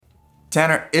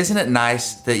Tanner, isn't it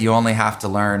nice that you only have to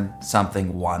learn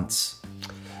something once?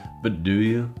 But do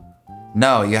you?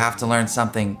 No, you have to learn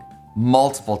something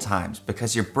multiple times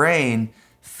because your brain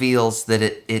feels that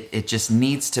it just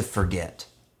needs to forget.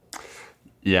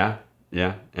 Yeah.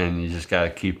 And you just got to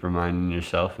keep reminding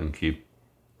yourself and keep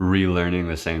relearning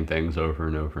the same things over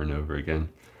and over and over again.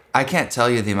 I can't tell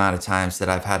you the amount of times that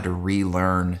I've had to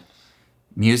relearn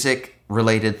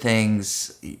music-related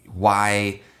things,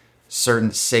 why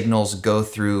certain signals go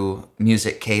through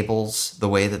music cables the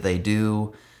way that they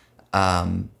do.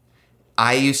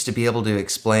 I used to be able to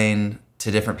explain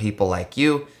to different people like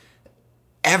you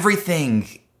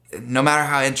everything, no matter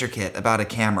how intricate, about a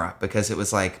camera because it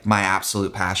was like my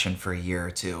absolute passion for a year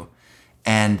or two.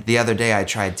 And the other day I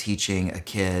tried teaching a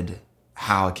kid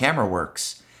how a camera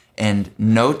works and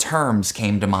no terms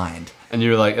came to mind. And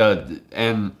you were like,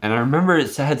 and I remember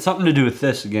it had something to do with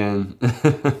this again.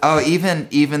 Oh,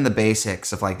 even the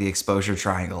basics of like the exposure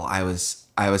triangle, I was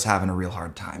having a real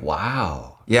hard time.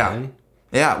 Wow. Yeah. Right?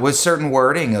 Yeah, with certain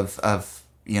wording of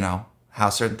how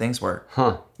certain things work.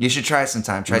 Huh. You should try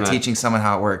sometime. Try teaching someone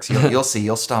how it works. You'll see.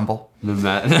 You'll stumble. No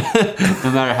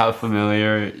matter how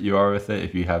familiar you are with it,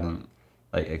 if you haven't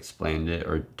like explained it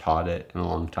or taught it in a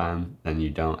long time, then you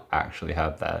don't actually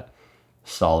have that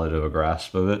solid of a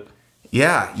grasp of it.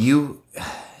 Yeah, and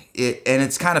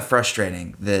it's kind of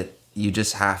frustrating that you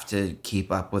just have to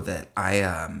keep up with it.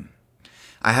 I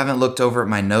haven't looked over at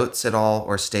my notes at all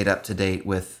or stayed up to date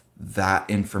with that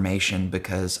information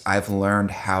because I've learned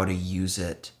how to use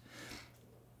it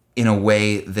in a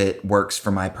way that works for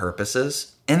my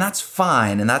purposes. And that's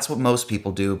fine. And that's what most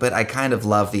people do. But I kind of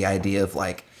love the idea of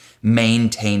like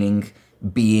maintaining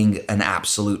being an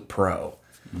absolute pro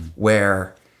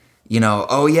where,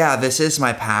 oh yeah, this is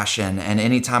my passion. And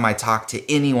anytime I talk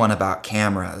to anyone about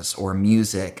cameras or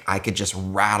music, I could just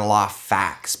rattle off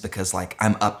facts because like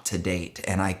I'm up to date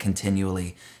and I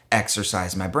continually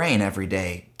exercise my brain every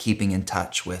day, keeping in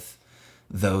touch with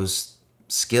those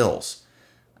skills.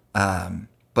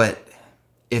 But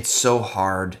it's so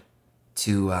hard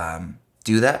to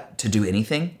do that, to do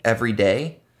anything every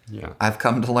day. Yeah. I've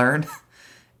come to learn.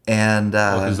 And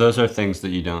because those are things that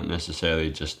you don't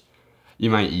necessarily you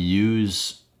might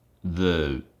use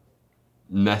the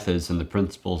methods and the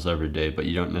principles every day, but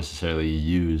you don't necessarily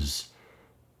use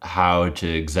how to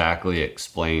exactly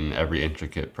explain every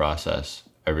intricate process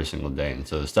every single day. And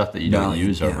so the stuff that you don't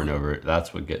use over and over,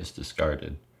 that's what gets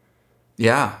discarded.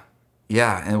 Yeah,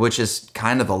 and which is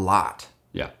kind of a lot.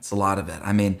 Yeah. It's a lot of it.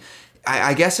 I mean,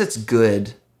 I guess it's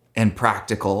good and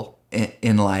practical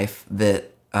in life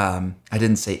that I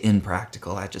didn't say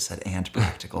impractical. I just said and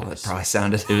practical. It probably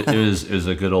sounded. it was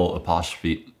a good old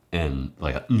apostrophe and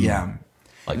like yeah,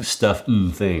 like stuff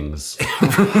things.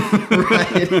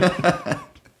 Right.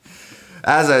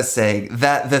 As I was saying,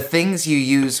 that the things you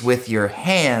use with your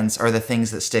hands are the things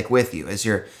that stick with you.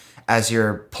 As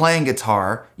you're playing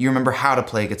guitar, you remember how to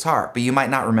play guitar, but you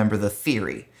might not remember the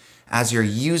theory. As you're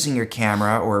using your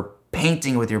camera or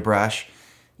painting with your brush,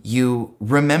 you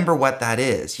remember what that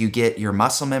is. You get your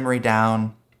muscle memory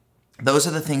down. Those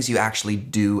are the things you actually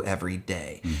do every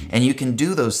day. Mm-hmm. And you can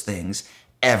do those things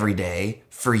every day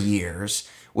for years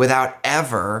without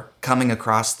ever coming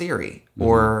across theory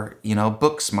or,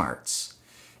 book smarts.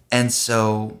 And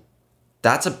so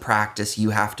that's a practice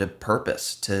you have to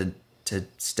purpose to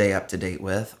stay up to date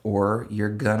with, or you're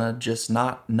gonna just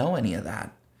not know any of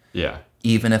that. Yeah.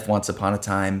 Even if once upon a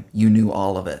time you knew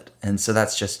all of it. And so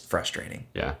that's just frustrating.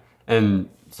 Yeah. And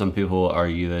some people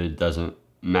argue that it doesn't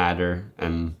matter,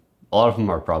 and a lot of them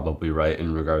are probably right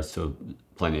in regards to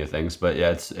plenty of things, but yeah,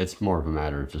 it's more of a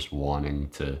matter of just wanting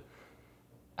to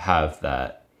have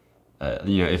that,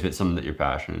 if it's something that you're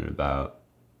passionate about,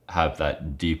 have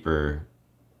that deeper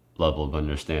level of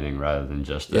understanding rather than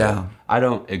just I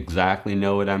don't exactly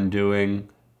know what I'm doing,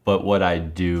 but what I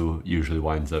do usually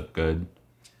winds up good.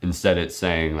 Instead, it's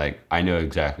saying like, I know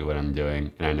exactly what I'm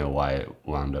doing and I know why it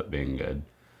wound up being good.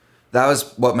 That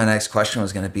was what my next question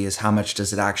was going to be, is how much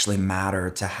does it actually matter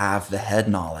to have the head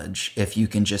knowledge if you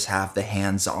can just have the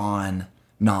hands-on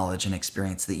knowledge and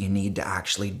experience that you need to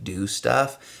actually do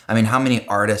stuff? I mean, how many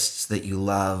artists that you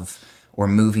love or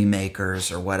movie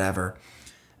makers or whatever,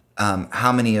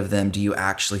 how many of them do you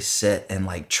actually sit and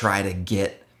like try to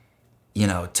get,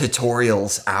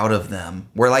 tutorials out of them?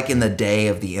 We're like in the day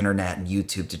of the internet and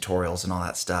YouTube tutorials and all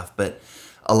that stuff, but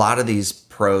a lot of these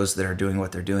pros that are doing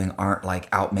what they're doing aren't like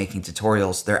out making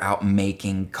tutorials. They're out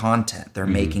making content. They're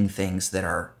making things that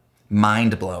are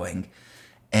mind-blowing,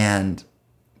 and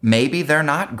maybe they're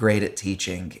not great at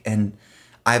teaching. And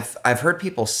I've heard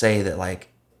people say that like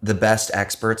the best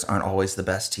experts aren't always the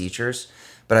best teachers,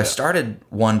 but I've started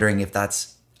wondering if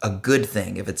that's a good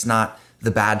thing, if it's not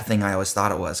the bad thing I always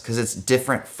thought it was, because it's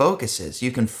different focuses.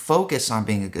 You can focus on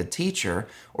being a good teacher,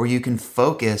 or you can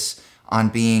focus on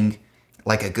being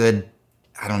like a good,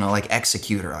 I don't know, like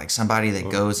executor, like somebody that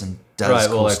goes and does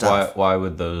cool stuff. Why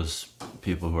would those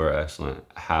people who are excellent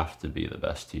have to be the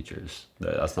best teachers?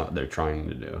 That's not what they're trying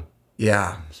to do.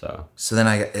 Yeah. So then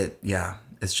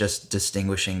it's just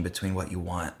distinguishing between what you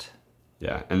want.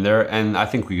 Yeah, and I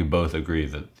think we could both agree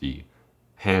that the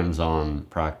hands-on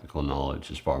practical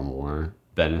knowledge is far more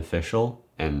beneficial,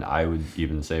 and I would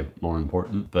even say more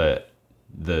important. But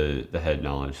the head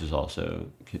knowledge is also,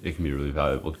 it can be really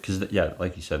valuable because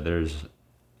like you said, there's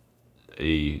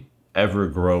a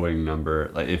ever-growing number.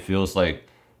 Like, it feels like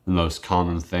the most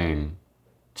common thing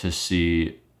to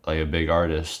see like a big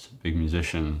artist, big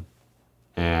musician,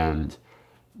 and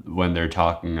when they're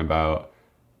talking about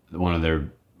one of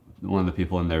the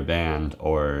people in their band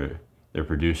or their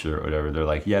producer or whatever, they're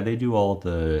like, yeah, they do all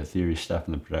the theory stuff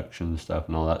and the production stuff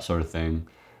and all that sort of thing.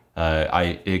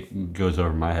 It goes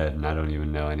over my head and I don't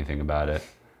even know anything about it.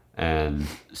 And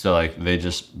so like they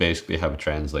just basically have a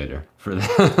translator for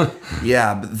that.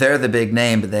 Yeah, but they're the big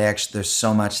name, but there's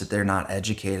so much that they're not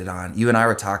educated on. You and I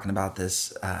were talking about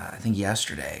this, I think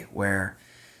yesterday, where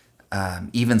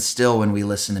even still when we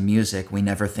listen to music, we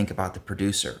never think about the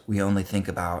producer. We only think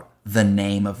about the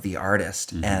name of the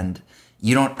artist. Mm-hmm. And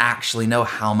you don't actually know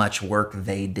how much work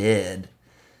they did.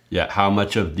 Yeah, how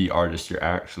much of the artist you're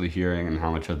actually hearing and how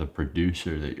much of the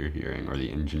producer that you're hearing or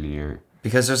the engineer.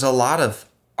 Because there's a lot of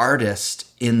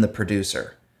artist in the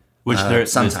producer. Which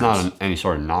it's not any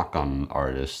sort of knock on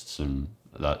artists and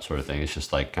that sort of thing. It's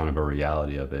just like kind of a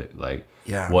reality of it. Like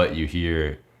what you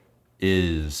hear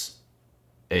is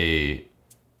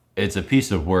it's a piece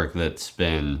of work that's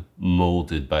been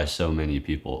molded by so many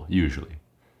people usually.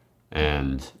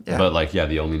 And but like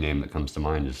the only name that comes to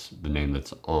mind is the name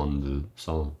that's on the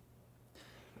song.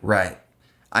 Right.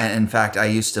 In fact, I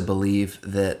used to believe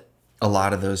that a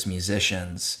lot of those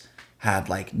musicians had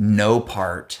like no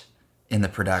part in the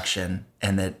production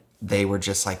and that they were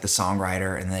just like the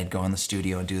songwriter and they'd go in the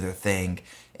studio and do their thing.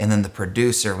 And then the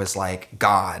producer was like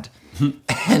God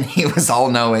and he was all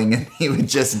knowing and he would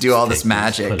just do all this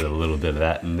magic. Put a little bit of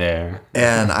that in there.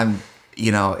 And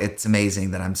it's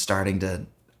amazing that I'm starting to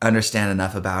understand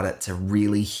enough about it to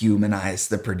really humanize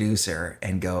the producer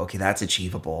and go, okay, that's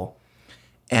achievable.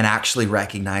 And actually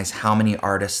recognize how many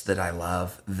artists that I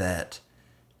love that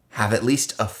have at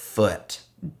least a foot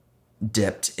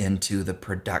dipped into the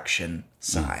production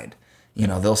side.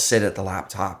 They'll sit at the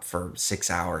laptop for 6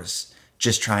 hours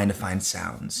just trying to find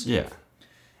sounds. Yeah.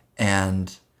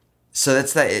 And so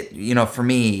that's that, for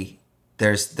me,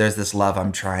 there's this love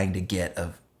I'm trying to get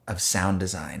of sound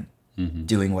design,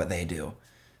 doing what they do.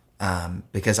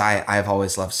 Because I've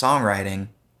always loved songwriting,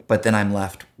 but then I'm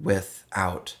left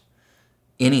without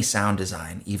any sound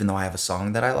design, even though I have a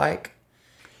song that I like.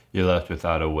 You're left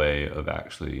without a way of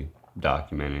actually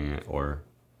documenting it or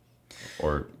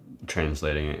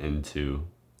translating it into...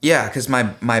 Yeah, because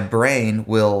my brain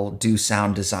will do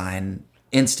sound design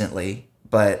instantly,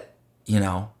 but,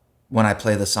 when I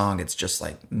play the song, it's just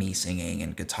like me singing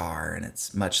and guitar, and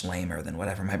it's much lamer than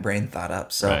whatever my brain thought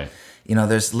up. So, right.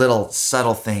 There's little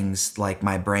subtle things like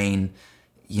my brain,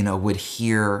 would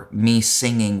hear me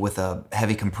singing with a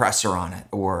heavy compressor on it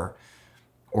or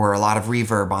a lot of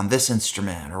reverb on this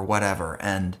instrument or whatever.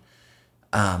 And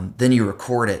then you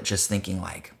record it just thinking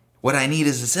like, what I need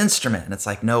is this instrument. And it's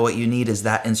like, no, what you need is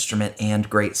that instrument and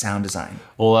great sound design.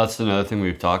 Well, that's another thing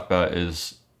we've talked about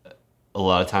is a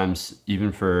lot of times,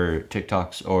 even for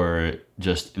TikToks or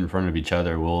just in front of each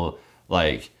other, we'll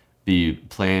like be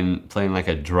playing like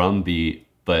a drum beat,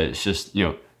 but it's just,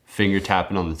 finger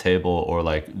tapping on the table or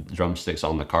like drumsticks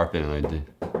on the carpet. And I do.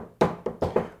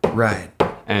 Right.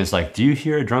 And it's like, do you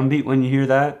hear a drum beat when you hear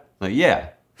that? Like,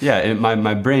 yeah. And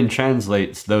my brain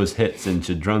translates those hits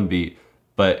into drum beat.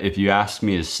 But if you ask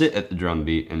me to sit at the drum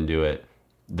beat and do it,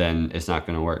 then it's not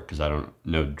going to work because I don't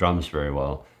know drums very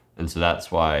well. And so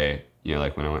that's why,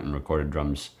 like when I went and recorded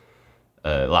drums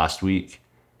last week,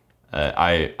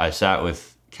 I sat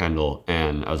with Kendall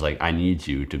and I was like, I need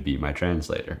you to be my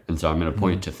translator. And so I'm going to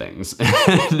point to things.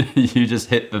 And you just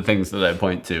hit the things that I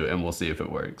point to and we'll see if it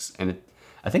works. And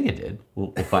I think it did.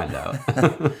 We'll find out.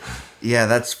 Yeah,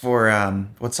 that's for,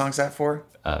 what song's that for?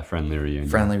 Friendly Reunion.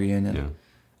 Friendly Reunion. Yeah.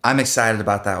 I'm excited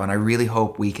about that one. I really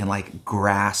hope we can like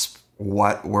grasp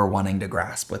what we're wanting to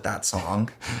grasp with that song.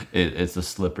 It's a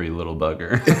slippery little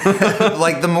bugger.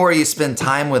 Like the more you spend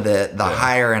time with it, the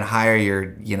higher and higher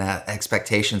your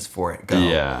expectations for it go.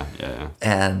 Yeah.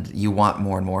 And you want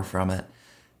more and more from it.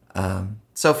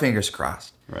 So fingers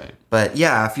crossed. Right. But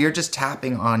yeah, if you're just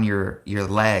tapping on your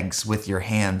legs with your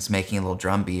hands, making a little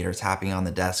drum beat, or tapping on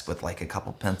the desk with like a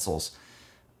couple pencils,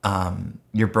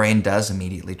 your brain does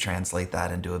immediately translate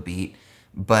that into a beat.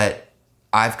 But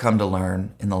I've come to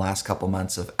learn in the last couple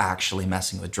months of actually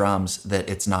messing with drums that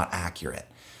it's not accurate.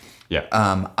 Yeah.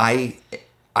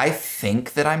 I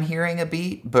think that I'm hearing a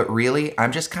beat, but really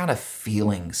I'm just kind of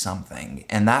feeling something,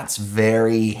 and that's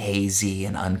very hazy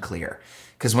and unclear.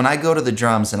 Because when I go to the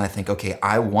drums and I think, okay,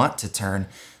 I want to turn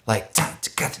like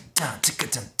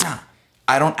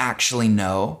I don't actually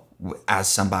know, as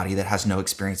somebody that has no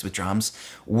experience with drums,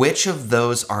 which of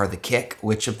those are the kick,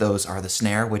 which of those are the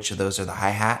snare, which of those are the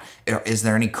hi-hat. Is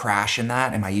there any crash in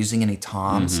that? Am I using any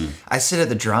toms? I sit at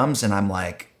the drums and I'm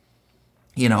like,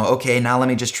 okay, now let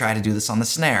me just try to do this on the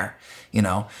snare, cha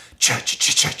cha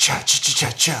cha cha cha cha cha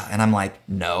cha, and I'm like,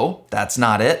 no, that's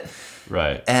not it.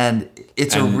 Right. And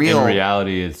it's and a real. In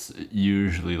reality, it's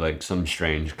usually like some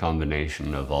strange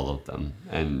combination of all of them,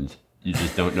 and you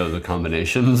just don't know the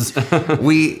combinations.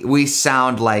 we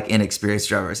sound like inexperienced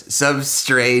drummers. Some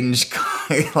strange,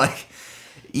 like,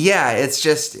 yeah, it's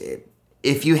just,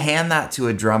 if you hand that to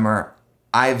a drummer,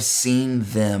 I've seen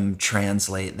them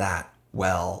translate that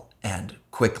well and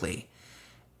quickly.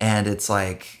 And it's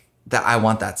like that. I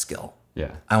want that skill.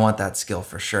 Yeah. I want that skill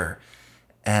for sure.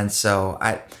 And so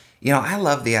I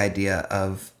love the idea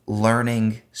of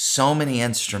learning so many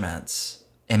instruments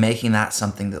and making that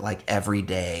something that like every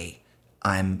day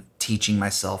I'm teaching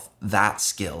myself that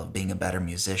skill of being a better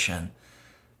musician.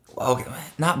 Okay,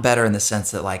 not better in the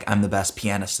sense that like I'm the best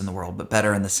pianist in the world, but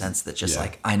better in the sense that just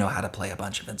like I know how to play a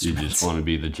bunch of You instruments. just want to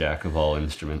be the jack of all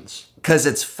instruments. Because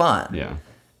it's fun. Yeah.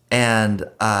 And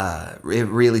it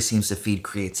really seems to feed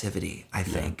creativity, I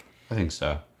think. I think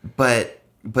so. But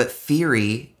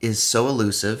theory is so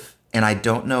elusive, and I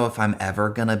don't know if I'm ever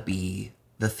gonna be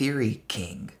the theory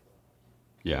king.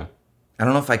 Yeah. I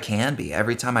don't know if I can be.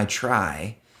 Every time I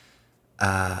try,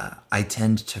 I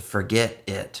tend to forget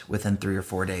it within 3 or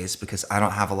 4 days because I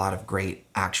don't have a lot of great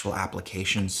actual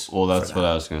applications. Well, that's what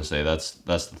I was going to say. That's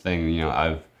the thing.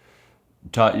 I've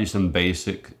taught you some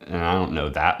basic, and I don't know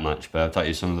that much, but I've taught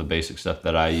you some of the basic stuff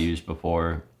that I used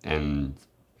before, and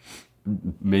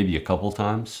maybe a couple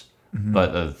times. Mm-hmm.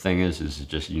 But the thing is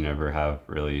just you never have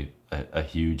really a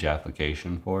huge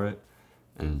application for it,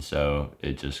 and so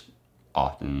it just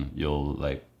often you'll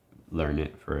like learn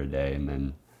it for a day, and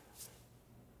then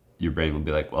your brain will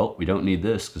be like, well, we don't need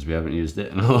this because we haven't used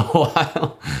it in a little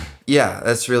while. Yeah,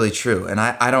 that's really true. And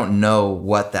I don't know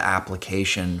what the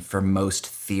application for most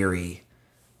theory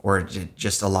or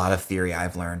just a lot of theory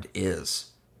I've learned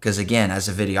is. Because again, as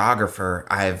a videographer,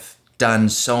 I've done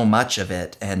so much of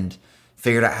it and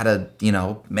figured out how to,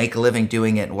 make a living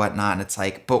doing it and whatnot. And it's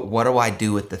like, but what do I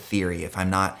do with the theory if I'm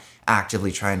not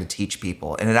actively trying to teach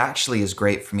people? And it actually is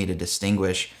great for me to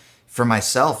distinguish for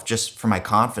myself, just for my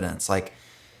confidence, like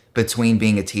between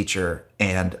being a teacher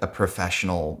and a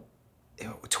professional,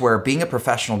 to where being a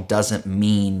professional doesn't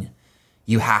mean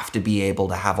you have to be able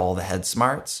to have all the head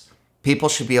smarts. People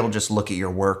should be able to just look at your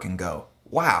work and go,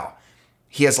 wow,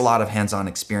 he has a lot of hands-on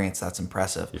experience. That's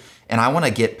impressive. Yeah. And I want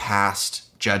to get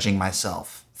past judging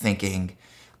myself, thinking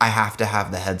I have to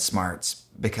have the head smarts,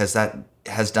 because that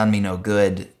has done me no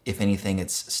good. If anything,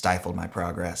 it's stifled my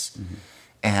progress. Mm-hmm.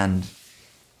 And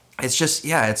it's just,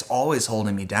 it's always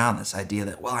holding me down, this idea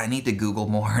that, well, I need to Google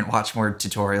more and watch more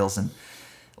tutorials and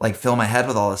like fill my head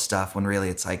with all this stuff, when really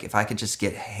it's like, if I could just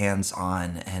get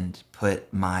hands-on and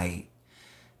put my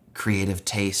creative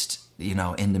taste,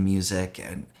 into music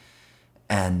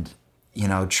and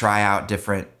try out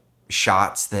different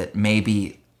shots that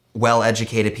maybe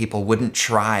well-educated people wouldn't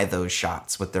try those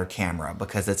shots with their camera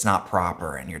because it's not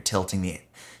proper and you're tilting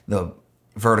the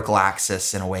vertical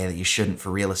axis in a way that you shouldn't for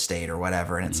real estate or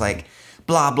whatever. And it's like,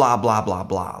 blah, blah, blah, blah,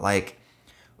 blah. Like,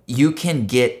 you can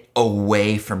get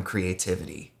away from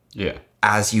creativity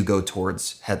as you go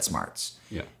towards head smarts.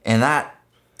 Yeah. And that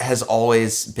has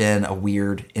always been a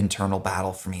weird internal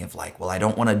battle for me of like, well, I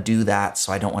don't want to do that,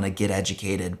 so I don't want to get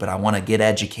educated, but I want to get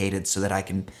educated so that I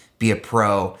can be a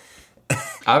pro.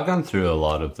 I've gone through a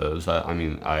lot of those. I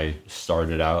mean, I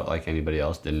started out like anybody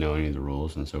else, didn't know any of the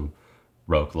rules, and so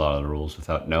broke a lot of the rules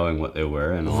without knowing what they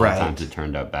were, and a lot of times it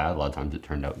turned out bad, a lot of times it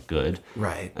turned out good.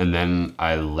 Right. And then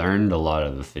I learned a lot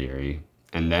of the theory,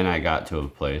 and then I got to a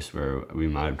place where we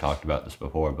might have talked about this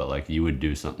before, but like you would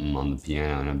do something on the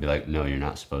piano and I'd be like, no, you're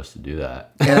not supposed to do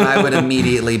that. And I would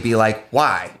immediately be like,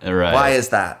 why? Right. Why is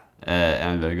that?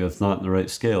 And I'd be like, it's not the right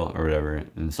scale or whatever,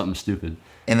 and something stupid.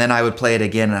 And then I would play it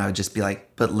again and I would just be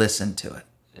like, but listen to it.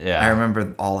 Yeah. I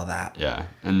remember all of that. Yeah.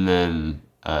 And then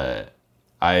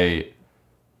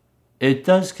it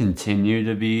does continue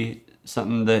to be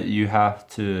something that you have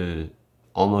to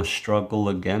almost struggle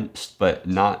against, but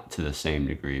not to the same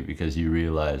degree, because you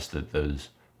realize that those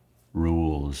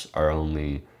rules are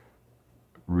only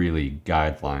really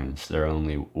guidelines. They're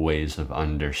only ways of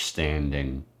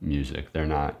understanding music. They're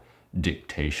not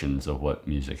dictations of what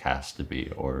music has to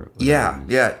be or whatever it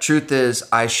is. Yeah. Truth is,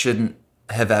 I shouldn't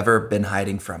have ever been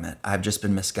hiding from it. I've just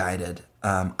been misguided.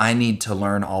 I need to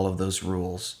learn all of those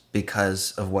rules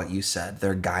because of what you said.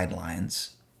 They're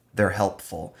guidelines. They're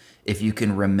helpful. If you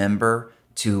can remember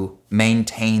to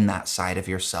maintain that side of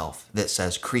yourself that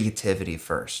says creativity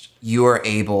first, you are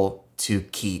able to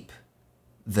keep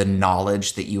the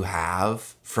knowledge that you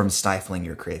have from stifling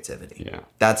your creativity. Yeah.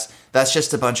 That's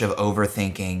just a bunch of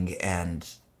overthinking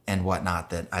and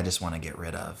whatnot that I just want to get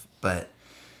rid of. But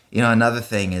another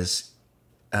thing is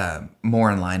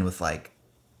more in line with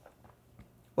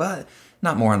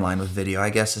not more in line with video. I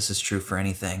guess this is true for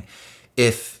anything.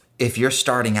 If you're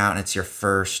starting out and it's your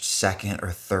first, second,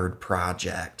 or third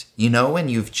project, when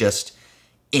you've just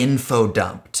info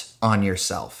dumped on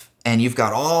yourself and you've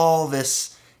got all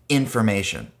this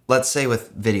information, let's say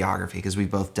with videography, because we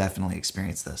both definitely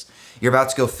experienced this. You're about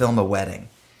to go film a wedding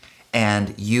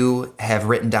and you have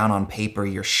written down on paper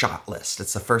your shot list.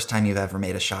 It's the first time you've ever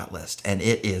made a shot list and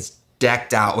it is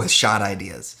decked out with shot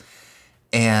ideas.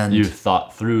 And you've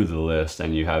thought through the list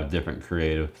and you have different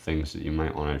creative things that you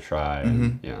might want to try.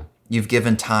 And, you've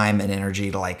given time and energy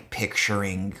to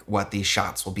picturing what these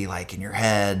shots will be like in your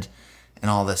head and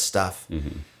all this stuff.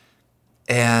 Mm-hmm.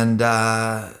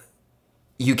 And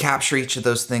you capture each of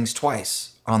those things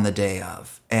twice on the day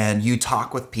of. And you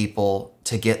talk with people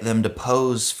to get them to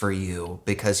pose for you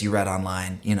because you read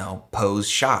online, pose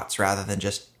shots rather than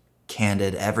just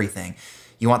candid everything.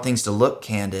 You want things to look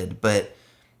candid, but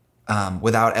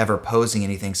without ever posing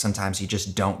anything, sometimes you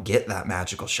just don't get that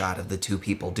magical shot of the two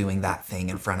people doing that thing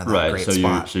in front of that great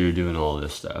spot. So you're doing all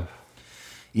this stuff.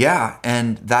 Yeah,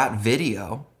 and that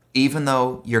video, even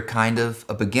though you're kind of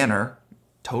a beginner,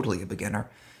 totally a beginner,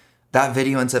 that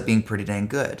video ends up being pretty dang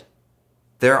good.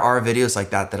 There are videos like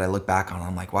that I look back on and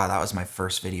I'm like, wow, that was my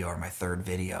first video or my third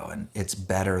video, and it's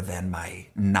better than my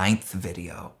 9th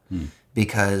video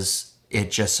because it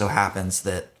just so happens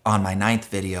that on my 9th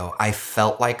video, I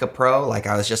felt like a pro.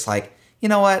 I was just like, you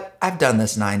know what? I've done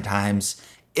this 9 times.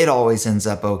 It always ends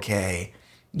up okay.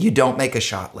 You don't make a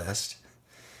shot list.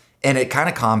 And it kind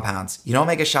of compounds. You don't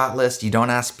make a shot list. You don't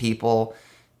ask people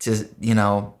to,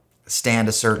 stand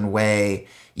a certain way.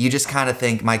 You just kind of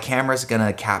think, my camera's going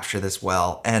to capture this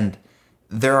well. And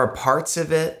there are parts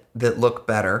of it that look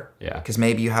better. Yeah. Because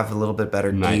maybe you have a little bit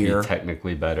better Might gear. be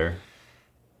technically better.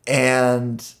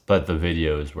 But the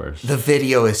video is worse. The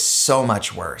video is so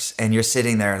much worse. And you're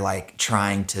sitting there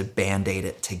trying to band-aid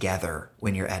it together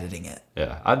when you're editing it.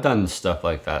 Yeah. I've done stuff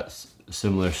like that,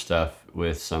 similar stuff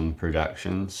with some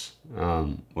productions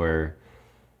where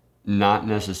not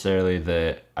necessarily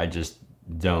that I just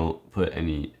don't put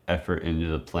any effort into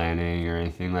the planning or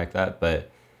anything like that,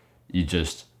 but you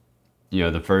just,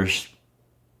 the first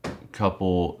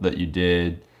couple that you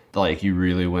did, you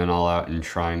really went all out in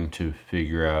trying to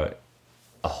figure out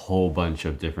a whole bunch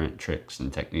of different tricks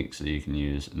and techniques that you can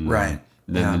use. And right.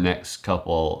 Then the next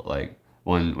couple,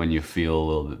 when you feel a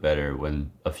little bit better,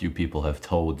 when a few people have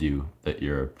told you that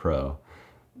you're a pro,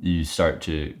 you start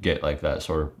to get that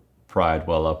sort of pride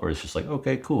well up where it's just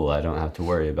okay, cool, I don't have to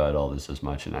worry about all this as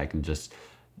much and I can just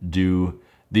do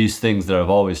these things that I've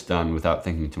always done without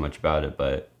thinking too much about it.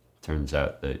 But it turns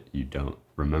out that you don't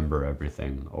remember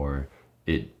everything, or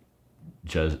it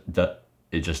just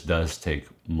does take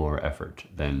more effort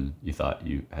than you thought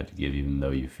you had to give, even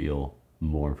though you feel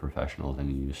more professional than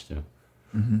you used to.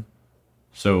 Mm-hmm.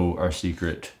 So our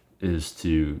secret is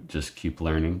to just keep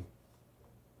learning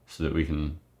so that we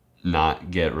can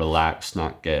not get relaxed,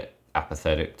 not get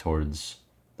apathetic towards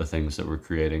the things that we're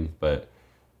creating,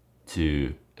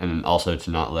 and also to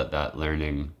not let that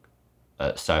learning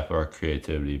stifle our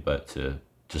creativity, but to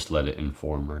just let it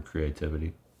inform our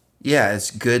creativity. Yeah,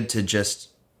 it's good to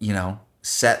just,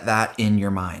 set that in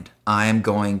your mind. I am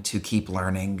going to keep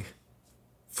learning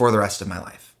for the rest of my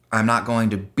life. I'm not going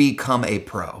to become a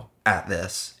pro at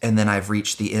this and then I've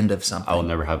reached the end of something. I'll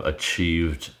never have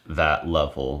achieved that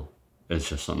level. It's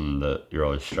just something that you're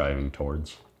always striving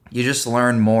towards. You just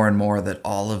learn more and more that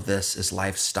all of this is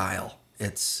lifestyle.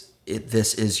 This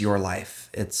is your life.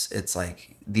 It's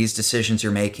like these decisions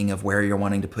you're making of where you're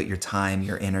wanting to put your time,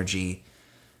 your energy,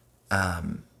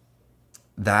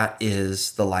 that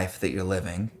is the life that you're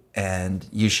living. And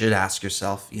you should ask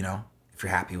yourself, if you're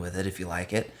happy with it, if you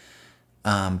like it.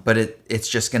 But it's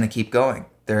just going to keep going.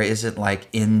 There isn't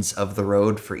ends of the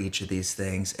road for each of these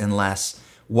things unless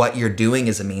what you're doing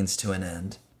is a means to an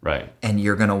end. Right. And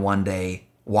you're going to one day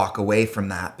walk away from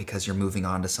that because you're moving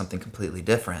on to something completely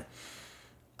different.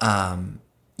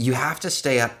 You have to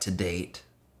stay up to date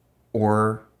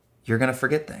or you're going to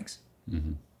forget things.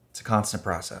 Mm-hmm. It's a constant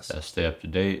process. Gotta stay up to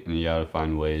date, and you gotta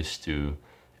find ways to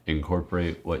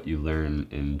incorporate what you learn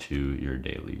into your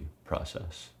daily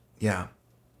process. Yeah.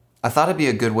 I thought it'd be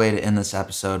a good way to end this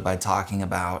episode by talking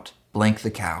about Blink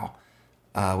the Cow,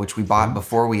 which we bought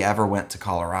before we ever went to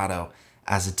Colorado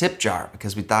as a tip jar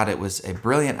because we thought it was a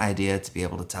brilliant idea to be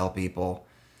able to tell people.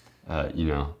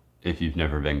 If you've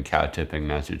never been cow tipping,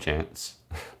 now's your chance.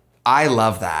 I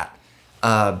love that.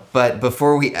 But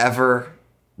before we ever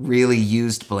really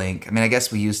used Blink, I mean, I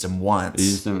guess we used them once. We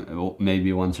used them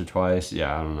maybe once or twice.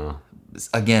 Yeah, I don't know.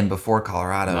 Again, before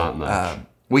Colorado. Not much.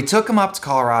 We took them up to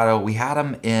Colorado. We had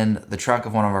him in the trunk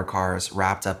of one of our cars,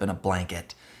 wrapped up in a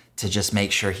blanket to just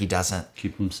make sure he doesn't...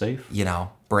 Keep him safe.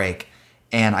 Break.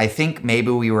 And I think maybe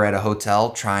we were at a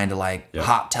hotel trying to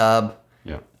hot tub.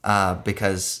 Yeah.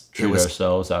 Because treat it was...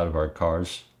 ourselves out of our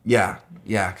cars. Yeah,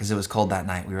 because it was cold that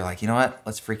night. We were like, you know what?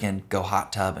 Let's freaking go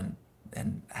hot tub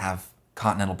and have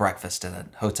continental breakfast at a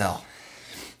hotel.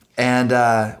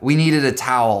 And we needed a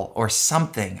towel or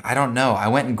something. I don't know. I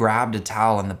went and grabbed a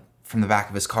towel from the back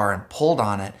of his car and pulled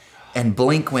on it. And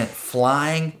Blink went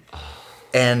flying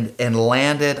and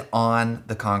landed on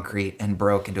the concrete and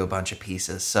broke into a bunch of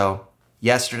pieces. So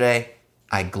yesterday,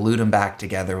 I glued them back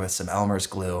together with some Elmer's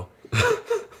glue.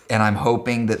 And I'm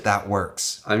hoping that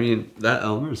works. I mean, that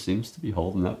Elmer seems to be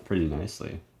holding up pretty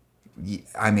nicely.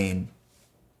 I mean,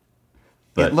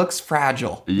 but it looks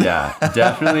fragile. Yeah,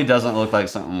 definitely doesn't look like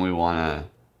something we want to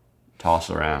toss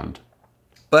around.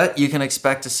 But you can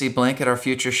expect to see Blink at our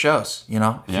future shows.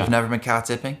 If you've never been cow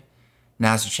tipping,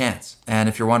 now's your chance. And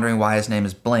if you're wondering why his name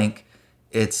is Blink,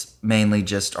 it's mainly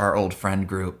just our old friend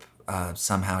group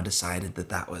somehow decided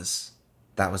that was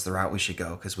the route we should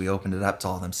go because we opened it up to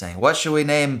all of them saying, what should we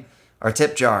name our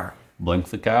tip jar? Blink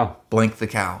the Cow. Blink the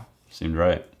Cow. Seemed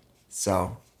right.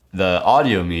 So the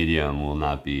audio medium will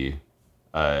not be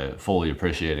fully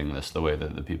appreciating this the way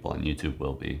that the people on YouTube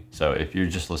will be. So if you're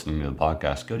just listening to the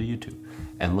podcast, go to YouTube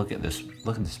and look at this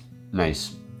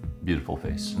nice, beautiful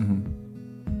face. Mm-hmm.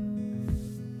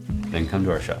 Then come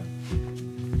to our show.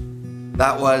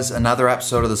 That was another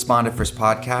episode of the Spondiferous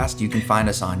Podcast. You can find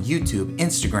us on YouTube,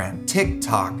 Instagram,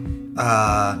 TikTok,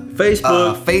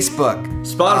 Facebook,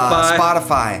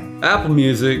 Spotify, Apple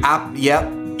Music, yep,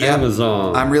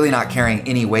 Amazon. I'm really not carrying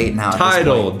any weight now.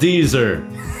 Tidal, Deezer,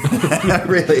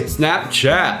 really,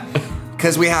 Snapchat.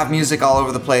 Because we have music all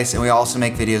over the place, and we also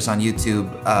make videos on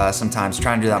YouTube sometimes.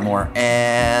 Trying to do that more.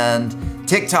 And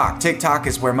TikTok. TikTok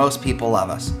is where most people love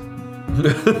us.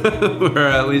 Where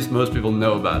at least most people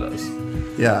know about us.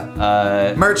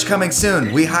 Yeah. Merch coming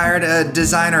soon. We hired a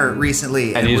designer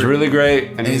recently. And he's really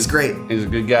great. And he's great. He's a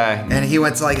good guy. And he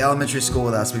went to elementary school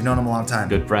with us. We've known him a long time.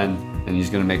 Good friend. And he's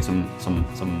going to make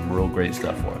some real great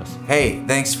stuff for us. Hey,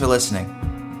 thanks for listening.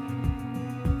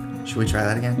 Should we try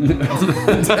that again?